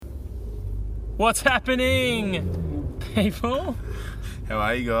What's happening, people? How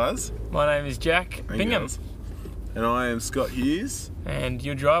are you guys? My name is Jack Bingham. And I am Scott Hughes. And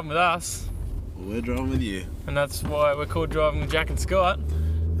you're driving with us. We're driving with you. And that's why we're called Driving with Jack and Scott.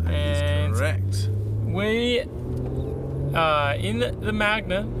 That is correct. We are in the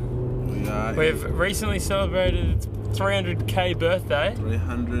Magna. We've recently celebrated its 300k birthday.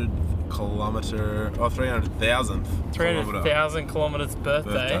 300,000 kilometres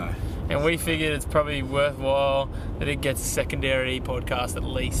birthday. And we figured it's probably worthwhile that it gets a secondary podcast at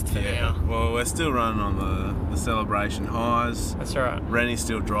least for now. Well, we're still running on the celebration highs. That's right. Rennie's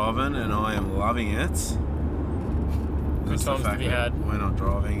still driving and I am loving it. Good times to be had. We're not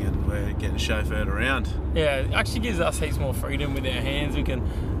driving and we're getting chauffeured around. Yeah, it actually gives us heaps more freedom with our hands. We can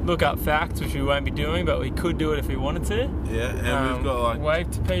look up facts, which we won't be doing, but we could do it if we wanted to. Yeah, and we've got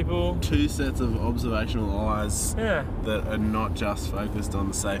wave to people. 2 sets of observational eyes that are not just focused on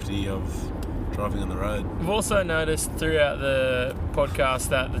the safety of driving on the road. We've also noticed throughout the podcast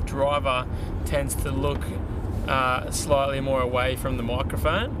that the driver tends to look slightly more away from the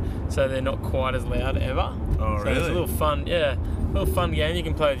microphone, so they're not quite as loud ever. Oh, so really? It's a little fun game you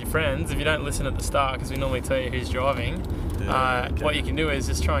can play with your friends if you don't listen at the start, because we normally tell you who's driving. Okay. What you can do is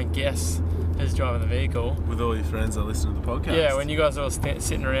just try and guess who's driving the vehicle. With all your friends that listen to the podcast. Yeah, when you guys are all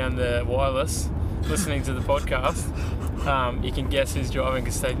sitting around the wireless listening to the podcast, you can guess who's driving,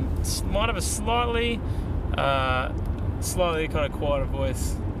 because they might have a slightly kind of quieter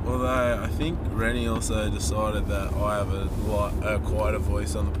voice. Although I think Rennie also decided that I have a quieter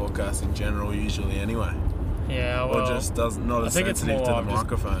voice on the podcast in general, usually anyway. Yeah, well, or just not as sensitive to the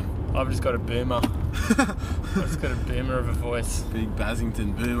microphone. I've just got a boomer. I've just got a boomer of a voice. Big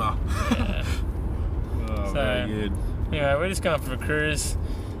Basington boomer. Yeah. Oh, very good. Anyway, we're just going for a cruise,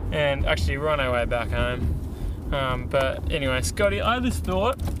 and actually we're on our way back home. But anyway, Scotty, I had a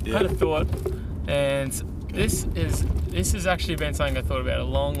thought, and this has actually been something I thought about a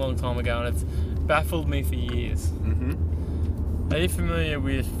long, long time ago, and it's baffled me for years. Mm-hmm. Are you familiar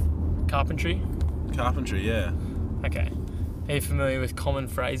with carpentry? Carpentry, yeah. Okay. Are you familiar with common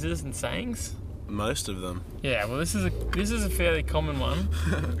phrases and sayings? Most of them. Yeah, well, this is a fairly common one.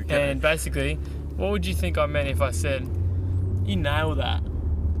 Okay. And basically, what would you think I meant if I said, "You nailed that"?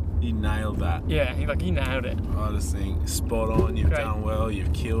 You nailed that. Yeah, you nailed it. I just think spot on. You've done well.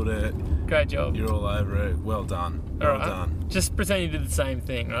 You've killed it. Great job. You're all over it. Well done. Well done. Just pretend you did the same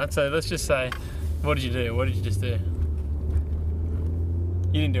thing, right? So let's just say, what did you do? What did you just do?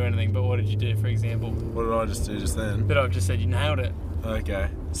 You didn't do anything, but what did you do, for example? What did I just do just then? But I've just said you nailed it. Okay.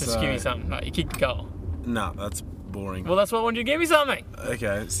 Just give me something. Like, you kicked the goal. No, that's boring. Well, that's why I wanted you to give me something.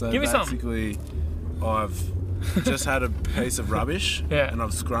 Okay, so give me basically, I've just had a piece of rubbish, and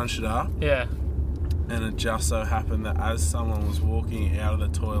I've scrunched it up. Yeah. And it just so happened that as someone was walking out of the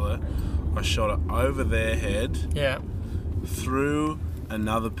toilet, I shot it over their head. Yeah. Through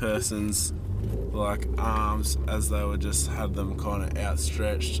another person's arms, as they were just had them kind of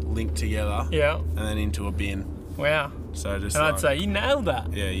outstretched, linked together. Yeah. And then into a bin. Wow. So just. And I'd say you nailed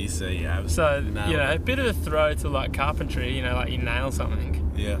that. Yeah, you see, you have. So a bit of a throw to carpentry. You nail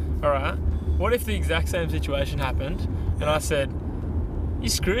something. Yeah. All right. What if the exact same situation happened, and I said, "You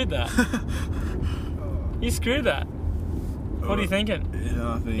screwed that. You screwed that." What are you thinking?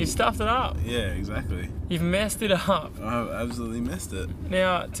 Yeah, I think you stuffed it up. Yeah, exactly. You've messed it up. I've absolutely messed it.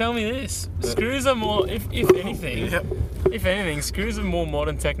 Now, tell me this: screws are more, if anything, screws are more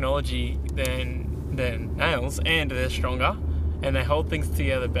modern technology than nails, and they're stronger, and they hold things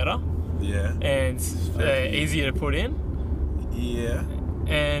together better. Yeah. And they're easier to put in. Yeah.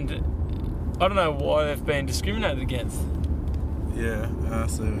 And I don't know why they've been discriminated against. Yeah, I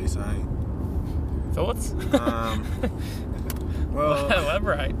see what you're saying. Thoughts? Well,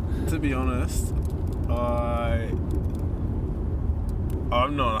 elaborate. To be honest,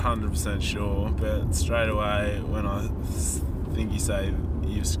 I'm not 100% sure, but straight away when I think you say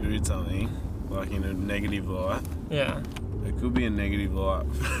you've screwed something, in a negative light, yeah, it could be a negative light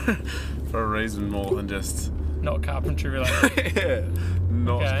for a reason more than just not carpentry related. Yeah,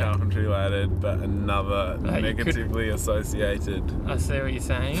 not carpentry related, but another negatively associated. I see what you're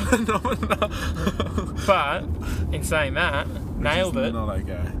saying. No. But in saying that, nailed it. Not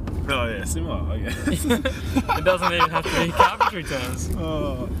okay. Oh yeah, similar. Okay. It doesn't even have to be carpentry terms.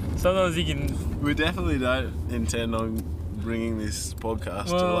 Oh. Sometimes you can. We definitely don't intend on bringing this podcast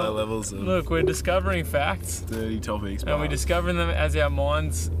to low levels of. Look, we're discovering facts. Dirty topics. And we're discovering them as our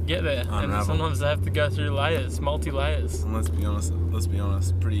minds get there. Unravel. And sometimes they have to go through layers, multi-layers. And let's be honest,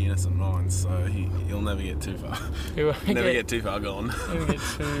 pretty innocent minds, so he'll never get too far. Never get too far gone. Never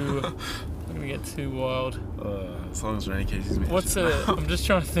get too wild. As long as Rennie keeps his mouth shut. I'm just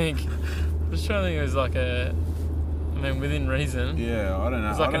trying to think. just trying to think. It was like within reason. Yeah, I don't know.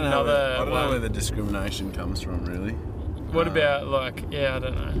 It's like I don't another know one. where the discrimination comes from, really. What about like? Yeah, I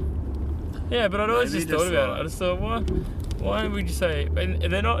don't know. Yeah, but I'd always Maybe just thought just about like- it. I just thought, why would you say? And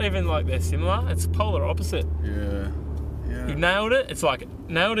they're not even like they're similar. It's polar opposite. Yeah. You nailed it. It's like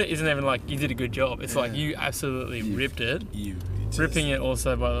nailed it isn't even like you did a good job. It's like Yeah. you absolutely ripped it. You just- Ripping it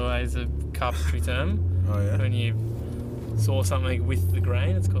also, by the way, is a carpentry term. Oh yeah. When you saw something with the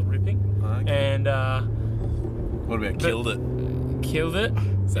grain, it's called ripping. Oh, okay. And What about killed it? killed it.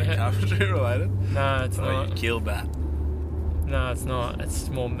 Is that Yeah. carpentry related? No, it's Oh, you not. killed that. No, it's not. It's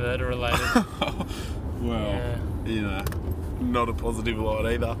more murder related. Well, Yeah. you know, not a positive light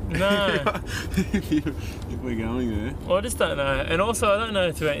either. No. if we're going there. Well, I just don't know. And also, I don't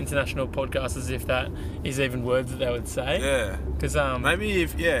know to our international podcasters if that is even words that they would say. Yeah. Because Maybe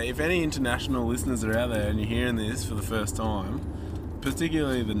if any international listeners are out there and you're hearing this for the first time,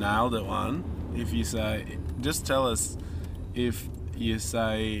 particularly the nailed it one, if you say, just tell us if you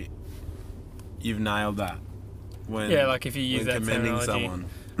say you've nailed that. When, yeah, like if you use when that commending terminology. someone.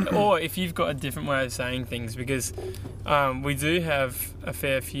 Or if you've got a different way of saying things, because we do have a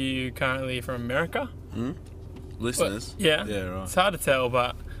fair few currently from America. Listeners. Yeah. Yeah, right. It's hard to tell,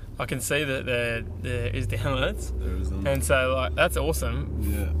 but I can see that there is downloads. There is them. And so, like, that's awesome.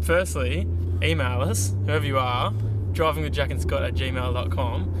 Yeah. Firstly, email us, whoever you are,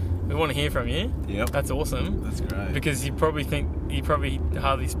 drivingwithjackandscott@gmail.com. We want to hear from you. Yep. That's awesome. That's great. Because you probably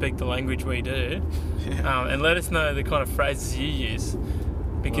hardly speak the language we do. Yeah. And let us know the kind of phrases you use.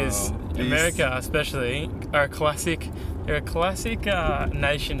 Because Well, these- America, especially, are a classic. They're a classic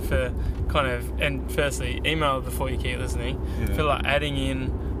nation for kind of. And firstly, email before you keep listening. Yeah. For like adding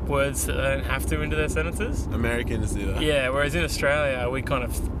in words that they don't have to into their sentences. Americans do that. Yeah. Whereas in Australia, we kind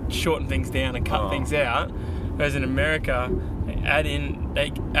of shorten things down and cut Oh. things out. Whereas in America, they add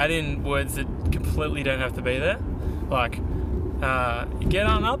in words that completely don't have to be there. Like, get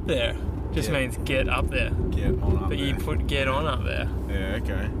on up there. Just Yeah. means get up there. Get on up But you there. put get on up there. Yeah,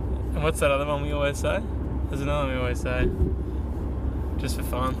 okay. And what's that other one we always say? There's another one we always say. Just for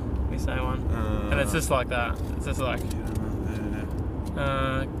fun, we say one. And it's just like that. It's just like,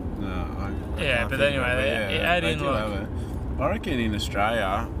 No, I yeah, can't but think anyway, of it, they add in, do like- have it. I reckon in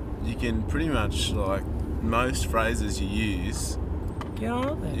Australia, you can pretty much, like, most phrases you use, get on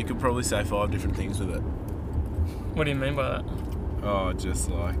up there. you could probably say 5 different things with it. What do you mean by that? Oh, just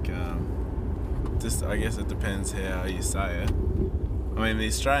like, I guess it depends how you say it. I mean, the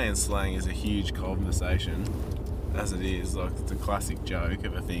Australian slang is a huge conversation, as it is. Like, it's a classic joke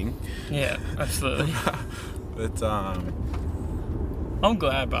of a thing. Yeah, absolutely. But, I'm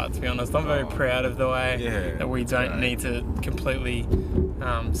glad, but to be honest, I'm very Oh. proud of the way Yeah, that we it's don't great. need to completely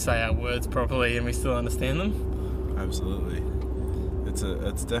say our words properly and we still understand them. absolutely.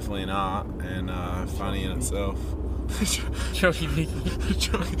 It's definitely an art and funny in itself. Chalky Vicky.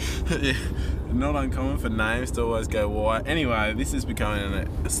 Yeah, not uncommon for names to always go white. Anyway, this is becoming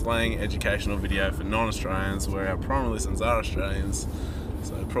a slang educational video for non-Australians, where our primary listeners are Australians,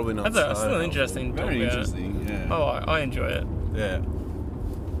 so probably not. That's so still helpful. interesting to talk Very about it. interesting. Yeah. I enjoy it. Yeah.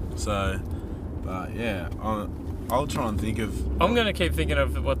 So, but yeah, I'll try and think of. I'm going to keep thinking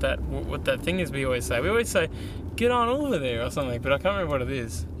of what that thing is we always say. We always say, get on over there or something, but I can't remember what it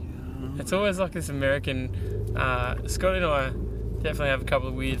is. It's always like this American... Scotty and I definitely have a couple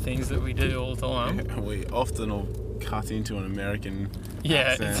of weird things that we do all the time. We often will cut into an American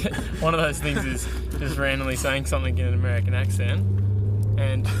Yeah, it's, accent. one of those things is just randomly saying something in an American accent.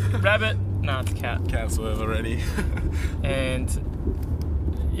 And rabbit, no, it's a cat. Cat swerve already. And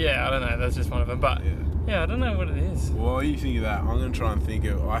yeah, I don't know, that's just one of them. But yeah, I don't know what it is. While you think of that, I'm going to try and think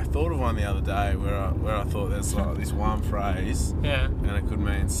of... I thought of one the other day where I thought there's like this one phrase Yeah. and it could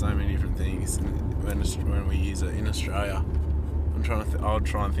mean so many different things when we use it in Australia. I'll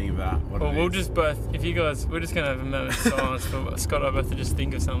try and think of that. What Well, it we'll is. just both, if you guys, we're just going to have a moment of silence for Scott and I both to just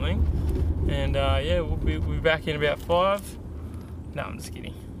think of something. And yeah, we'll be back in about 5. No, I'm just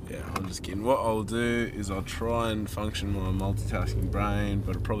kidding. Yeah, I'm just kidding. What I'll do is I'll try and function my multitasking brain,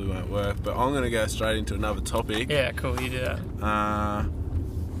 but it probably won't work. But I'm going to go straight into another topic. Yeah, cool, you do that.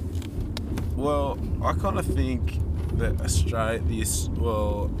 Well, I kind of think that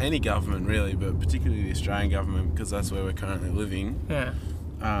any government really, but particularly the Australian government, because that's where we're currently living,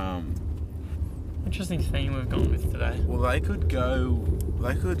 Yeah. Interesting theme we've gone with today. well, they could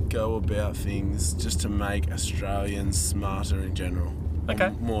go about things just to make Australians smarter in general. or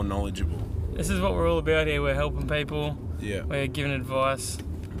Okay. more knowledgeable. This is what we're all about here. We're helping people. Yeah. We're giving advice.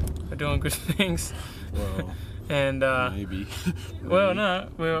 We're doing good things. Well, And maybe. well, no,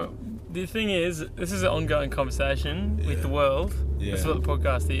 the thing is, this is an ongoing conversation with the world. Yeah. That's what the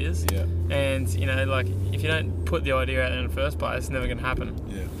podcast is. Yeah. And, you know, like, if you don't put the idea out there in the first place, it's never going to happen.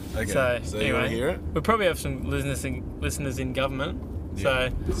 Yeah. Okay. So you anyway, want to hear it? we'll probably have some listeners in government. So,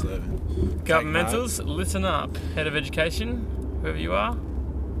 governmentals, listen up. Head of education, whoever you are.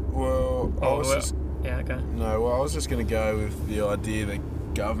 Well, I was just going to go with the idea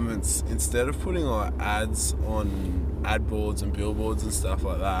that governments, instead of putting like ads on ad boards and billboards and stuff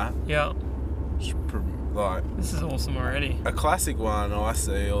like that, Yeah. like This is awesome already. a classic one I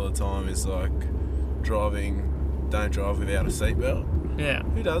see all the time is like don't drive without a seatbelt. Yeah.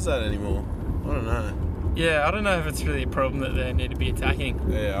 Who does that anymore? I don't know. Yeah, I don't know if it's really a problem that they need to be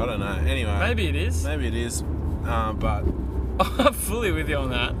attacking. Yeah, I don't know. Anyway, Maybe it is. Maybe it is, but I'm fully with you on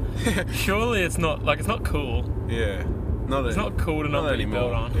that. Surely it's not cool. yeah, It's not cool to not put your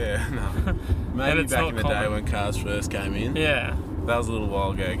belt on. Yeah, no. Maybe it's back not in the common. day when cars first came in. Yeah. That was a little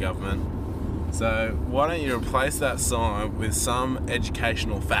while ago, government. So why don't you replace that sign with some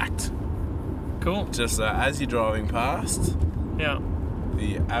educational fact? Cool. Just as you're driving past, Yeah.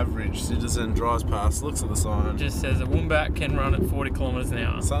 the average citizen drives past, looks at the sign, Just says a wombat can run at 40 kilometres an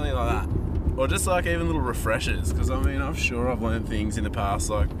hour. something like that. Or just like even little refreshers, because I mean, I'm sure I've learned things in the past.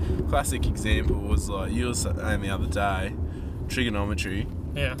 Like, classic example was like you were saying the other day, trigonometry.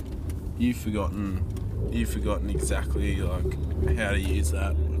 Yeah. You've forgotten exactly like how to use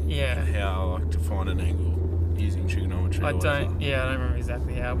that. Yeah. How like to find an angle using trigonometry. I or whatever. don't remember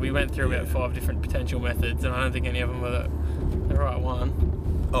exactly how. We went through about 5 different potential methods, and I don't think any of them were the right one.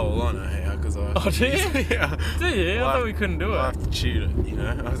 Oh, well, I know how, because I. Oh, do you? Yeah. Do you? I thought we couldn't do I it. have to tune it, you know.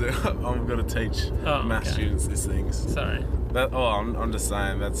 I've got to teach math okay. students these things. Sorry. I'm just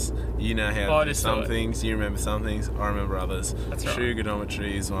saying that's how I to do just some thought- things. You remember some things. I remember others. That's right.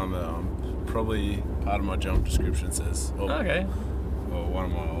 Trigonometry is one that probably part of my job description says. Or, Okay. Or one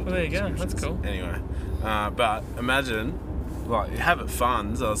of my old. Well, there you go. That's descriptions. cool. Anyway, but imagine, like, have it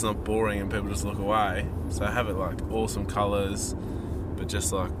fun so it's not boring and people just look away. So have it like awesome colours, but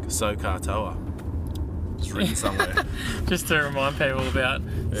just like SoCar Toa, just written somewhere. Just to remind people about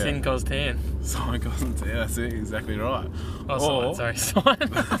Yeah. sin cos tan. Sign cosmos, yeah, that's it, exactly right. Oh, sign.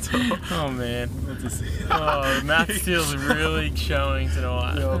 Oh, man. That's a sin. Oh, math skills really showing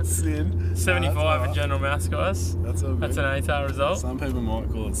tonight. The old sin. 75 That's in alright. general maths, guys. That's all good. That's an ATAR result. Some people might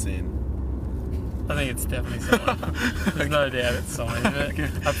call it sin. I think it's definitely sign. There's no doubt it's sign, isn't it? Okay.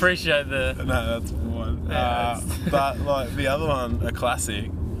 I appreciate the... No, that's one. Yeah, But like the other one, a classic.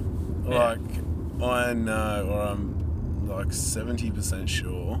 Like I know, or I'm like 70%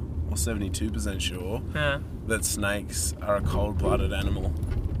 sure, or 72% sure Yeah. that snakes are a cold-blooded animal.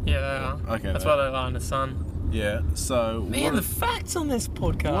 Yeah, they are. Okay, That's why they lie in the sun. Yeah. So Man, the facts on this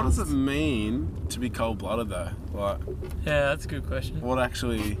podcast. what does it mean to be cold-blooded though? Like, Yeah, that's a good question. what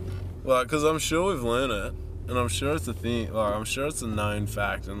actually? Like, because I'm sure we've learned it, and I'm sure it's a thing. Like, I'm sure it's a known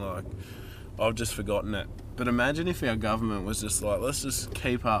fact, and like, I've just forgotten it. But imagine if our government was just like, let's just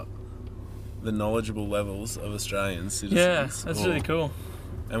keep up the knowledgeable levels of Australian citizens. Yeah, that's really cool.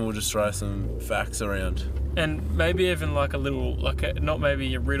 And we'll just throw some facts around. And maybe even like a little, not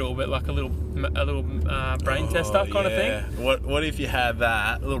maybe a riddle, but like a little brain tester kind of thing. What if you had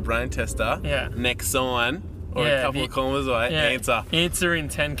that, a little brain tester? Yeah. Next sign, or Yeah, a couple of kilometres away, answer. Answer in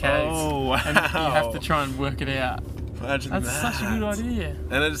 10 Ks. Oh, wow. And you have to try and work it out. Imagine That's that. such a good idea.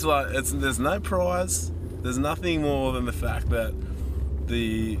 And it's like, there's no prize. There's nothing more than the fact that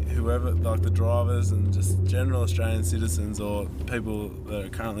the drivers and just general Australian citizens or people that are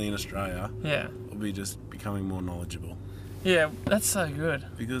currently in Australia Yeah. will be just becoming more knowledgeable. Yeah, that's so good.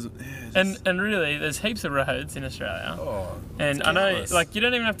 Because, And really, there's heaps of roads in Australia. And it's I know, countless. like, you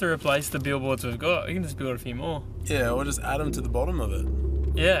don't even have to replace the billboards we've got. You can just build a few more. Yeah, or just add them to the bottom of it.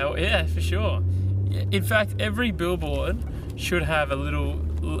 Yeah, for sure. In fact, every billboard should have a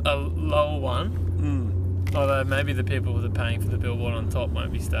lower one. Although maybe the people that are paying for the billboard on top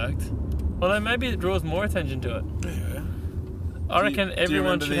won't be stoked. Although maybe it draws more attention to it. Yeah. I reckon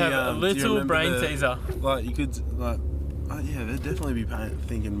everyone should have a little brain teaser. Like, you could, like, yeah, they'd definitely be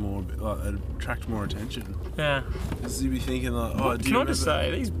thinking more, like, it'd attract more attention. Yeah. Because you'd be thinking, like, oh, do you Can I remember? just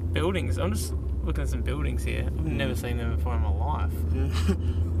say, these buildings, I'm just looking at some buildings here. I've never seen them before in my life. Yeah.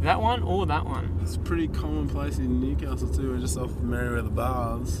 That one or that one? It's pretty commonplace in Newcastle too. We're just off Merriweather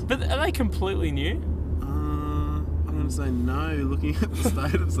Baths. But are they completely new? I'm going to say no, looking at the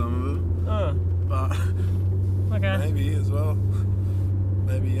state of some of them. Oh, But okay. maybe as well.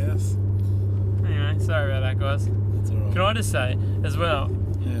 Maybe yes. Anyway, sorry about that, guys. That's alright. Can I just say, as well,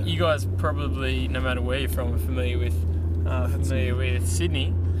 Yeah. you guys probably, no matter where you're from, are familiar with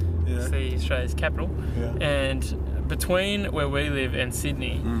Sydney. Yeah. It's the Australia's capital. Yeah. And between where we live and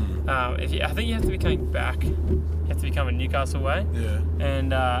Sydney, I think you have to be coming back. You have to be coming Newcastle way. Yeah.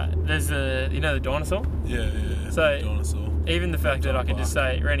 And there's the dinosaur. Yeah. So Dinosaur. even the fact that I can just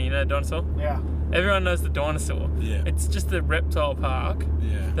say, Rennie, you know the dinosaur? Yeah. Everyone knows the dinosaur. Yeah. It's just a reptile park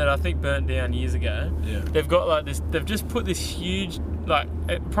that I think burnt down years ago. Yeah. They've got like this. They've just put this huge, like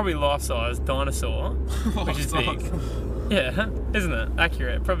probably life-size dinosaur, which is big. Yeah, isn't it?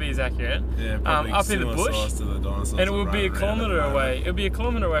 Accurate. Probably is accurate. Yeah, probably up in the bush. size to the dinosaurs And it would be a kilometre away. It would be a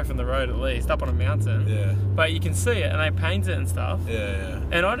kilometre away from the road at least, up on a mountain. Yeah. But you can see it, and they paint it and stuff. Yeah.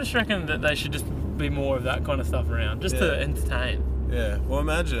 And I just reckon that they should just be more of that kind of stuff around, just to entertain. Yeah. Well,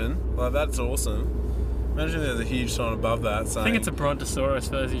 imagine, like, that's awesome. Imagine there's a huge sign above that saying... I think it's a Brontosaurus,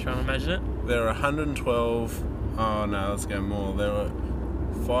 for those of you trying to imagine it. There are 112... Oh, no, let's go more. There were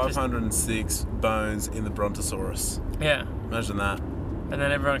 506 bones in the Brontosaurus. Yeah. Imagine that. And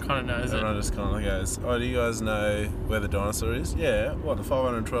then everyone kind of knows Everyone just kind of goes, oh, do you guys know where the dinosaur is? Yeah. What, the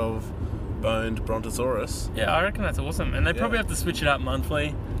 512 boned Brontosaurus? Yeah, I reckon that's awesome. And they probably have to switch it up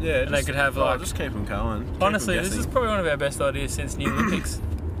monthly. Yeah. And they could have like... just keep them going. Honestly, this is probably one of our best ideas since New Olympics.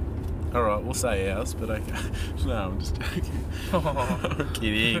 Alright, we'll say ours, but okay. No, I'm just joking.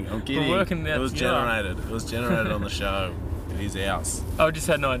 I'm kidding. We're working it was generated. It was generated on the show. It is ours. I just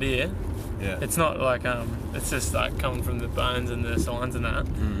had no idea. Yeah. It's not like it's just like coming from the bones and the signs and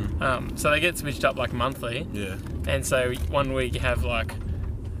that. So they get switched up like monthly. Yeah. And so one week you have like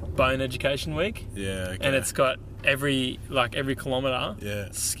bone education week. Yeah. Okay. And it's got every kilometre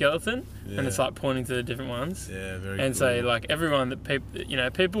skeleton, and it's like pointing to the different ones. Yeah, very And cool. so like everyone that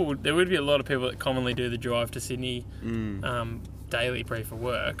people there would be a lot of people that commonly do the drive to Sydney daily for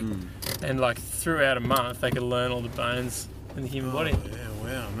work, and like throughout a month they could learn all the bones in the human body. Yeah,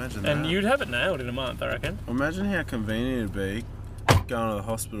 wow, imagine that. And you'd have it nailed in a month, I reckon. Imagine how convenient it'd be going to the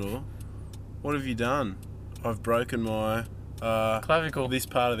hospital. What have you done? I've broken my clavicle. This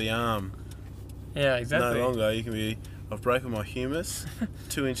part of the arm. Yeah, exactly. No longer. You can be. I've broken my humerus,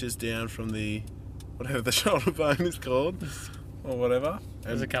 2 inches down from the whatever the shoulder bone is called, or whatever.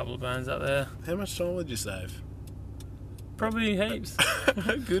 There's a couple of bones up there. How much time would you save? Probably heaps.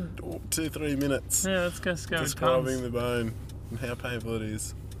 A good 2-3 minutes. Yeah, let's go describing the bone and how painful it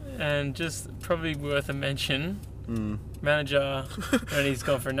is. And just probably worth a mention. Manager, when he's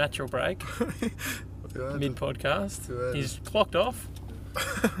gone for a natural break mid-podcast, he's clocked off.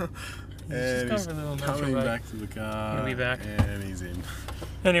 And he's coming back to the car. He'll be back. And he's in.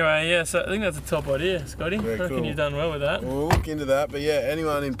 Anyway, yeah, so I think that's a top idea, Scotty. Very I reckon cool. you've done well with that. We'll look into that. But yeah,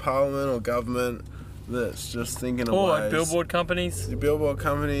 anyone in Parliament or government that's just thinking of or ways. like billboard companies. Billboard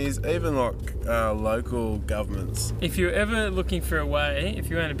companies, even like local governments. If you're ever looking for a way, if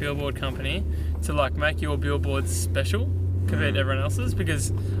you own a billboard company, to like make your billboards special compared to everyone else's,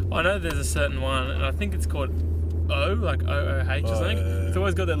 because I know there's a certain one, and I think it's called O, like OOH or something. Yeah. It's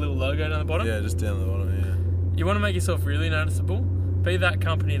always got that little logo down the bottom. Yeah, just down the bottom, yeah. You want to make yourself really noticeable? Be that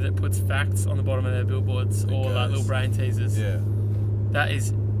company that puts facts on the bottom of their billboards or like little brain teasers. Yeah. That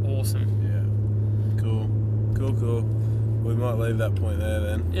is awesome. Yeah. Cool. We might leave that point there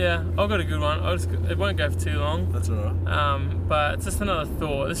then. Yeah, I've got a good one. It won't go for too long. That's alright. But it's just another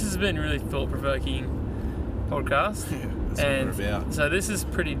thought. This has been a really thought-provoking podcast. Yeah, that's what we're about. So this is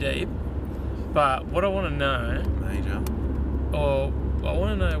pretty deep. But what I want to know... Major. Or I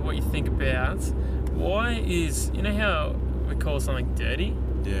want to know what you think about why is... You know how we call something dirty?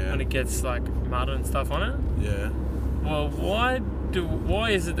 Yeah. When it gets like mud and stuff on it? Yeah. Well, why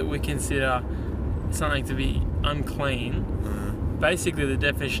is it that we consider something to be unclean? Basically, the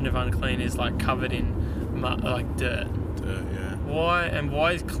definition of unclean is like covered in mud, like dirt. Yeah.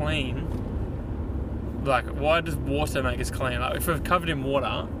 Why is clean? Like, why does water make us clean? Like, if we're covered in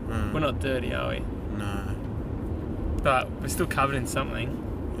water, we're not dirty, are we? No. But we're still covered in something.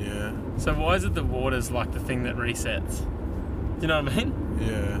 Yeah. So why is it the water's like the thing that resets? Do you know what I mean?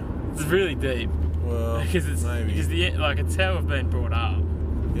 Yeah. It's really deep. Well, because it's maybe. It's how we've been brought up.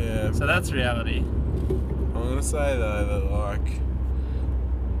 Yeah. So that's reality. I'm gonna say though that like,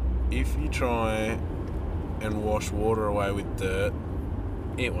 if you try and wash water away with dirt,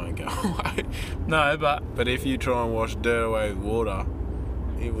 it won't go away. No, but if you try and wash dirt away with water,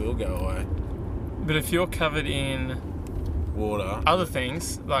 it will go away. But if you're covered in water, other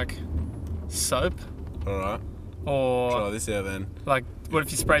things like soap, all right, or try this out then. Like, what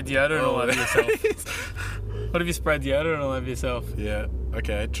if you sprayed deodorant all over yourself? What if you sprayed deodorant all over yourself? Yeah.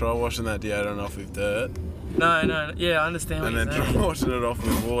 Okay. Try washing that deodorant off with dirt. No. Yeah, I understand what you're saying. And then try washing it off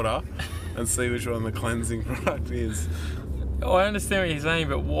with water, and see which one the cleansing product is. Oh, I understand what you're saying,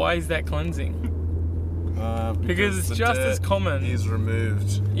 but why is that cleansing? Because it's just as common. Is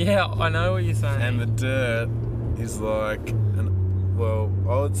removed. Yeah, I know what you're saying. And the dirt is like,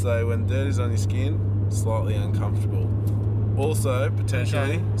 I would say when dirt is on your skin, slightly uncomfortable. Also,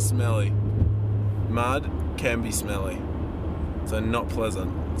 potentially smelly. Mud can be smelly, so not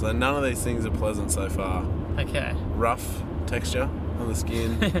pleasant. So none of these things are pleasant so far. Okay. Rough texture on the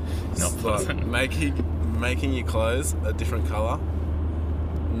skin. Not pleasant. Like making your clothes a different colour.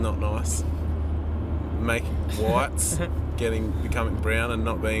 Not nice. Making whites becoming brown and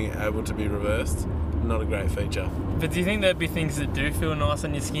not being able to be reversed. Not a great feature. But do you think there'd be things that do feel nice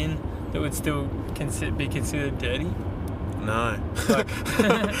on your skin that would still be considered dirty? No. Like,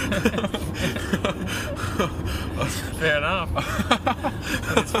 fair enough.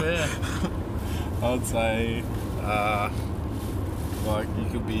 That's fair. I would say, like you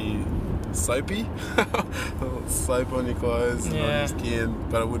could be soapy, soap on your clothes, on your skin,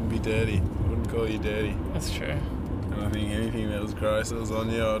 but it wouldn't be dirty. I wouldn't call you dirty. That's true. And I think anything that was gross that was on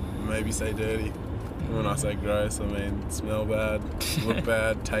you, I'd maybe say dirty. And when I say gross, I mean smell bad, look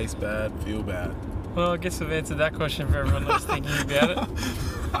bad, taste bad, feel bad. Well, I guess we've answered that question for everyone that's thinking about it.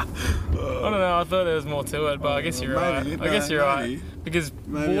 I don't know, I thought there was more to it, but I guess you're right. I guess you're right. Because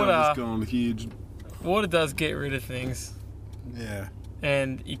maybe I've just gone huge. Water does get rid of things. Yeah.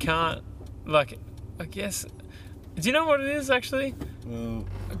 And you can't, like, I guess... Do you know what it is, actually? Well...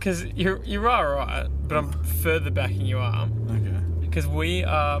 Because you are right, but I'm further backing you up. Okay. Because we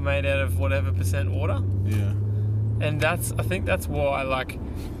are made out of whatever % water. Yeah. And I think that's why, like,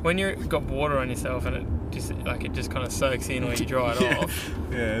 when you've got water on yourself and it just kind of soaks in or you dry it off.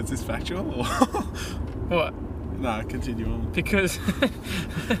 Yeah, is this factual? Or What? No, continue on. Because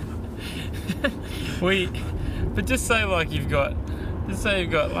but just say you've got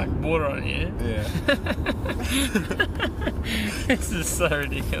like water on you. Yeah. This is so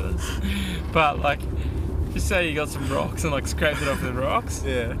ridiculous. But like, just say you got some rocks and like scraped it off the rocks.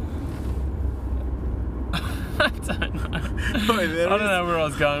 Yeah. I don't know. I don't know where I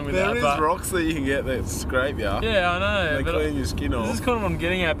was going with that. There is rocks that you can get that scrape you. Yeah, I know. They clean your skin off. This is kind of what I'm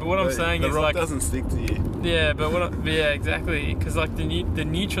getting at. But what I'm saying is the rock like doesn't stick to you. Yeah, but exactly. Because like the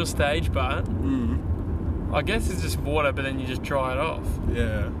neutral stage part, I guess it's just water, but then you just dry it off.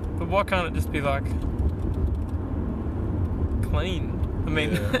 Yeah. But why can't it just be like clean? I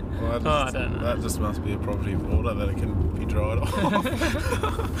mean, well, I don't know. That just must be a property of water that it can be dried off.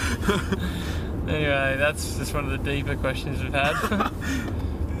 Anyway, that's just one of the deeper questions we've had.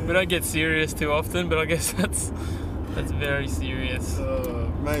 We don't get serious too often, but I guess that's very serious.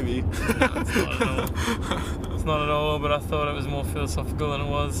 Maybe. No, it's not at all. It's not at all, but I thought it was more philosophical than it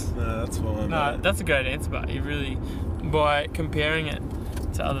was. No, that's fine. No, that's a great answer, but you really, by comparing it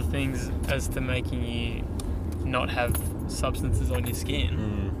to other things as to making you not have substances on your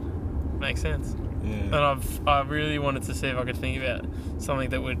skin, makes sense. Yeah. And I really wanted to see if I could think about something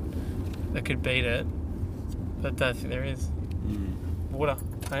that could beat it, but I don't think there is. Water,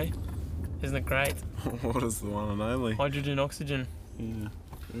 hey? Isn't it great? Water's the one and only. Hydrogen, oxygen. Yeah,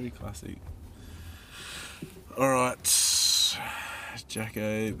 very classic. Alright,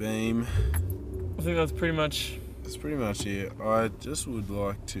 Jacko, Beam. I think that's pretty much... That's pretty much it. I just would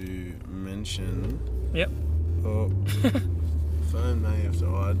like to mention... Yep. Oh, phone may have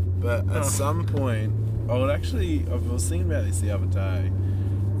died, but at some point, I was thinking about this the other day,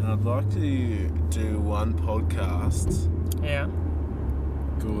 and I'd like to do one podcast. Yeah.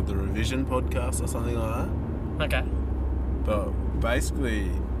 Called the Revision Podcast or something like that. Okay. But basically,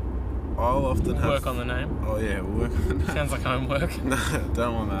 I'll often work on the name. Oh yeah, we'll work on the name. Sounds like homework. No,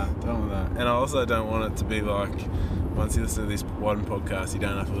 don't want that. And I also don't want it to be like, once you listen to this one podcast, you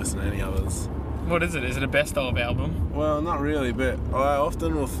don't have to listen to any others. What is it? Is it a best of album? Well, not really, but I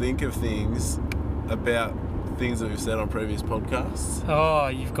often will think of things about things that we've said on previous podcasts. Oh,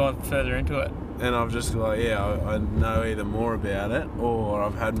 you've gone further into it. And I've just like, I know either more about it or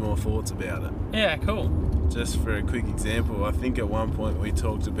I've had more thoughts about it. Yeah, cool. Just for a quick example, I think at one point we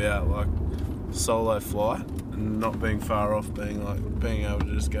talked about like solo flight and not being far off, being able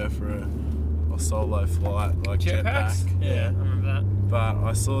to just go for a solo flight, like jetpack. Yeah, I remember that. But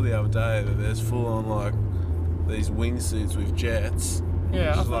I saw the other day that there's full on like these wingsuits with jets.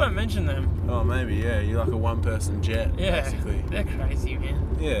 Yeah, I thought I mentioned them. Oh, maybe, yeah. You're like a one-person jet, basically. They're crazy,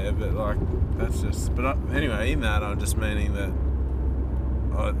 man. Yeah, but like, that's just... But anyway, in that, I'm just meaning that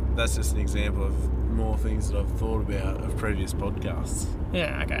that's just an example of more things that I've thought about of previous podcasts.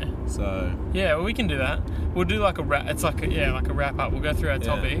 Yeah, okay. So... Yeah, well, we can do that. We'll do like a wrap... It's like a wrap-up. We'll go through our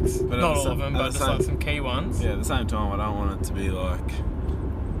topics. But not all of them, but just like some key ones. Yeah, at the same time, I don't want it to be like...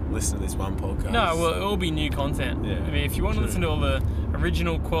 Listen to this one podcast. No, well, it'll be new content. Yeah, I mean, if you want to listen to all the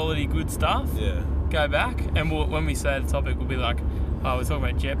original quality good stuff, go back, and when we say the topic, we'll be like, we're talking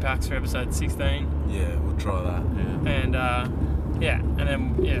about jetpacks for episode 16. Yeah, we'll try that. Yeah.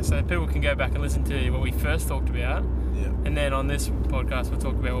 And so people can go back and listen to what we first talked about. Yeah. And then on this podcast, we'll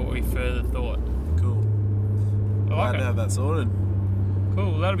talk about what we further thought. Cool. I Glad like to it. have that sorted.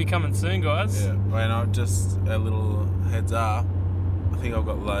 Cool. That'll be coming soon, guys. Yeah. Wait, no, just a little heads up. I think I've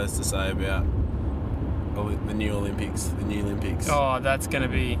got loads to say about the new Olympics. The new Olympics. Oh, that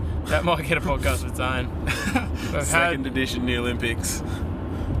might get a podcast of its own. Second edition new Olympics.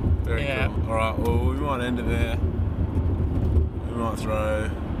 Very cool. All right. Well, we might end it there. We might throw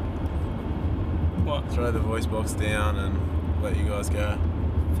the voice box down and let you guys go.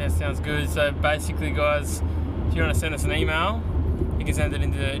 That sounds good. So basically, guys, if you want to send us an email, you can send it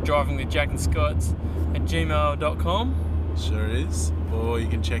into drivingwithjackandscotts@gmail.com. Sure is. Or you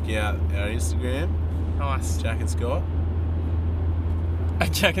can check out our Instagram. Nice. Jack and Scott.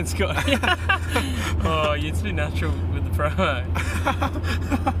 Jack and Scott. Oh, you're too natural with the promo.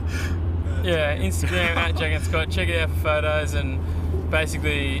 Yeah, Instagram @Jack and Scott. Check it out for photos and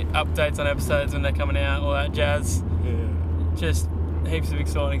basically updates on episodes when they're coming out, all that jazz. Yeah. Just heaps of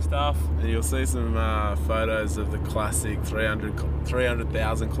exciting stuff. And you'll see some photos of the classic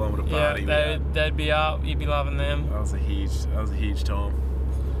 300,000 kilometre party. Yeah, they'd be up. You'd be loving them. That was a huge time.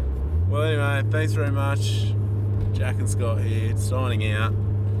 Well, anyway, thanks very much. Jack and Scott here, signing out.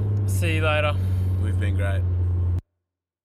 See you later. We've been great.